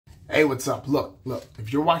Hey, what's up? Look,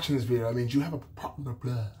 if you're watching this video, that means you have a problem.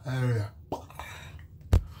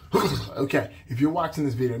 Okay, if you're watching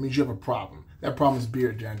this video, it means you have a problem. That problem is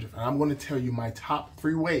beard dandruff, and I'm going to tell you my top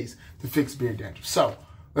 3 ways to fix beard dandruff. So,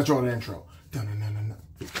 let's roll the intro.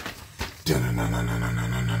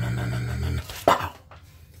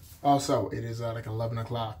 Also, it is like 11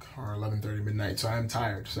 o'clock or 11:30 midnight, so I'm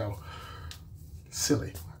tired, so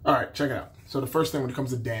silly. All right, check it out. So the first thing when it comes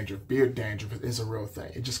to dandruff, beard dandruff is a real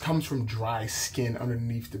thing. It just comes from dry skin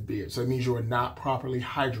underneath the beard. So it means you are not properly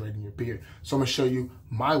hydrating your beard. So I'm gonna show you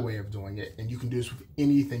my way of doing it, and you can do this with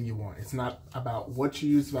anything you want. It's not about what you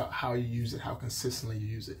use, it's about how you use it, how consistently you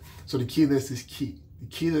use it. So the key to this is key. The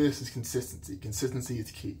key to this is consistency. Consistency is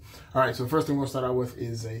key. All right, so the first thing we'll start out with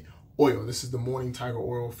is a oil. This is the Morning Tiger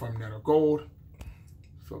oil from Net of Gold.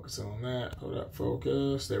 Focusing on that. Hold up,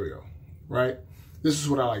 focus. There we go. Right? This is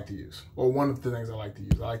what I like to use, or one of the things I like to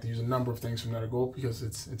use. I like to use a number of things from Net of Gold because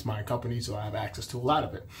it's my company, so I have access to a lot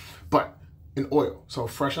of it. But an oil, so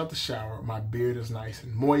fresh out the shower, my beard is nice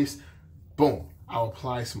and moist. Boom, I'll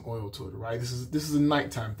apply some oil to it. Right? This is a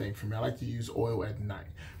nighttime thing for me. I like to use oil at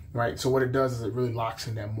night. Right? So what it does is it really locks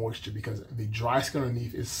in that moisture because the dry skin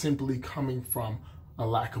underneath is simply coming from a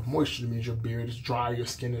lack of moisture. It means your beard is dry, your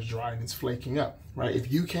skin is dry, and it's flaking up. Right?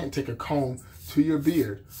 If you can't take a comb to your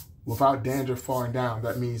beard without dandruff falling down,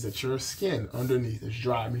 that means that your skin underneath is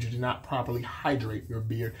dry. It means you did not properly hydrate your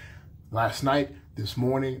beard last night, this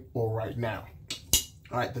morning, or right now.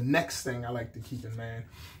 All right, the next thing I like to keep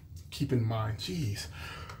in mind, geez.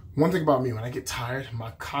 One thing about me, when I get tired,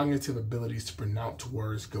 my cognitive abilities to pronounce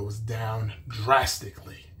words goes down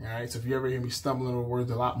drastically. All right, so if you ever hear me stumbling over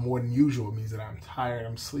words a lot more than usual, it means that I'm tired,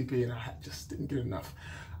 I'm sleepy, and I just didn't get enough.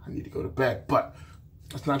 I need to go to bed, but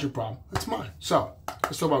that's not your problem. That's mine. So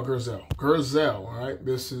let's talk about Gurzel. Gurzel, all right?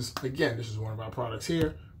 This is one of our products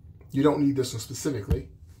here. You don't need this one specifically,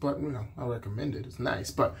 but you know, I recommend it. It's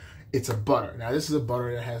nice, but it's a butter. Now this is a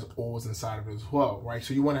butter that has oils inside of it as well, right?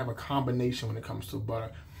 So you want to have a combination when it comes to a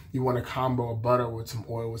butter. You want to combo a butter with some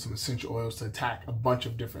oil, with some essential oils to attack a bunch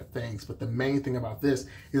of different things. But the main thing about this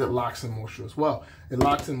is it locks in moisture as well. It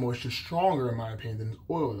locks in moisture stronger, in my opinion, than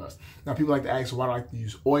oil does. Now, people like to ask why do I like to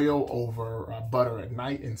use oil over butter at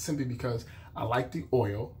night, and simply because I like the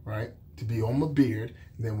oil, right, to be on my beard.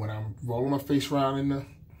 And then when I'm rolling my face around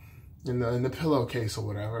in the pillowcase or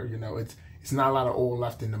whatever, you know, it's not a lot of oil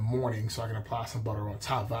left in the morning, so I can apply some butter on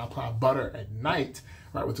top. If I apply butter at night,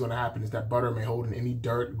 right, what's going to happen is that butter may hold in any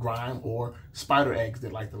dirt, grime, or spider eggs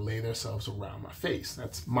that like to lay themselves around my face.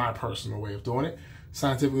 That's my personal way of doing it.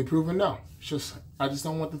 Scientifically proven, no. It's just, I just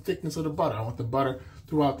don't want the thickness of the butter. I want the butter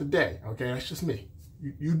throughout the day, okay? That's just me.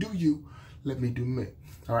 You do you, let me do me.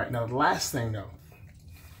 All right, now the last thing, though,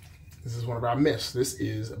 this is one of our myths. This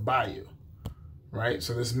is Bayou. Right,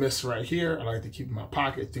 so this mist right here, I like to keep in my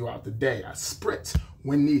pocket throughout the day. I spritz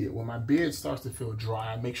when needed. When my beard starts to feel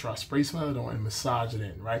dry, I make sure I spray some of it on and massage it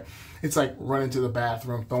in, right? It's like running to the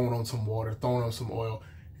bathroom, throwing on some water, throwing on some oil,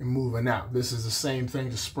 and moving out. This is the same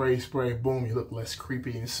thing, just spray, boom, you look less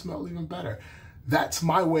creepy and it smells even better. That's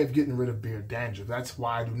my way of getting rid of beard dandruff. That's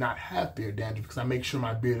why I do not have beard dandruff, because I make sure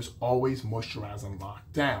my beard is always moisturized and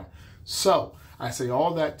locked down. So I say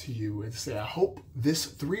all that to you and say, I hope this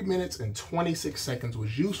 3 minutes and 26 seconds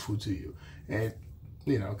was useful to you. And,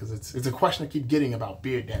 you know, because it's a question I keep getting about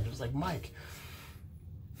beard dandruff. It's like, Mike,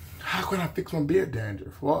 how can I fix my beard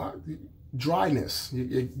dandruff? Well, dryness.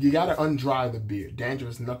 You got to undry the beard. Dandruff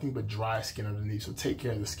is nothing but dry skin underneath, so take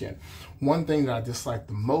care of the skin. One thing that I dislike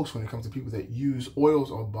the most when it comes to people that use oils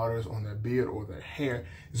or butters on their beard or their hair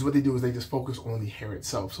is what they do is they just focus on the hair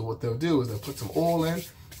itself. So what they'll do is they'll put some oil in.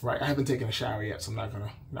 Right, I haven't taken a shower yet, so I'm not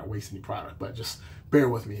gonna waste any product, but just bear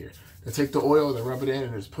with me here. They take the oil, they rub it in,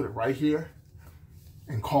 and just put it right here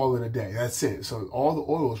and call it a day. That's it. So all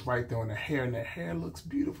the oil is right there on the hair, and the hair looks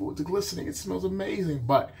beautiful. It's glistening, it smells amazing,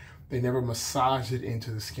 but they never massage it into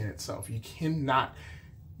the skin itself. You cannot,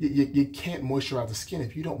 you can't moisturize the skin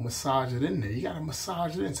if you don't massage it in there. You gotta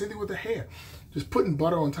massage it in. Same thing with the hair. Just putting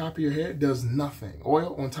butter on top of your hair does nothing.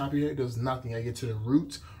 Oil on top of your hair does nothing. I get to the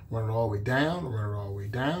roots, run it all the way down, run it all the way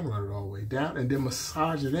down, run it all the way down, and then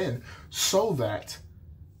massage it in so that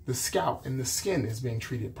the scalp and the skin is being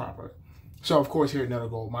treated properly. So, of course, here at Net of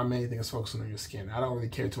Gold, my main thing is focusing on your skin. I don't really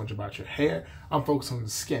care too much about your hair. I'm focused on the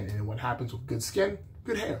skin. And what happens with good skin?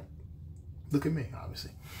 Good hair. Look at me,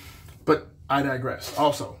 obviously. But I digress.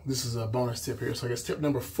 Also, this is a bonus tip here. So I guess tip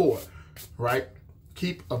number 4, right?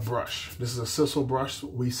 Keep a brush. This is a sisal brush.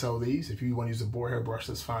 We sell these. If you want to use a boar hair brush,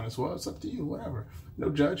 that's fine as well. It's up to you, whatever. No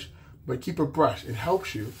judge. But keep a brush. It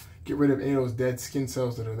helps you get rid of any of those dead skin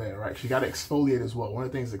cells that are there, right? So you got to exfoliate as well. One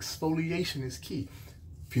of the things, exfoliation is key.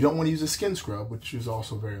 If you don't want to use a skin scrub, which is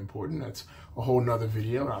also very important, that's a whole nother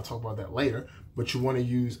video, and I'll talk about that later, but you want to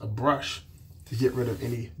use a brush to get rid of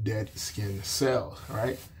any dead skin cells, all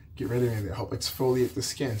right? Get rid of anything, help exfoliate the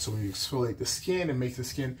skin. So when you exfoliate the skin, it makes the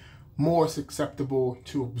skin more susceptible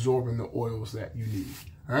to absorbing the oils that you need,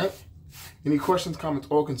 all right? Any questions, comments,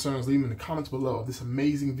 or concerns, leave them in the comments below of this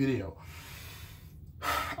amazing video.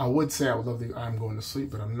 I would say I would love to, I'm going to sleep,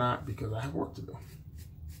 but I'm not because I have work to do.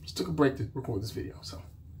 Just took a break to record this video, so.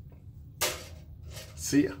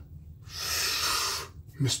 See ya.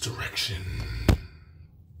 Misdirection.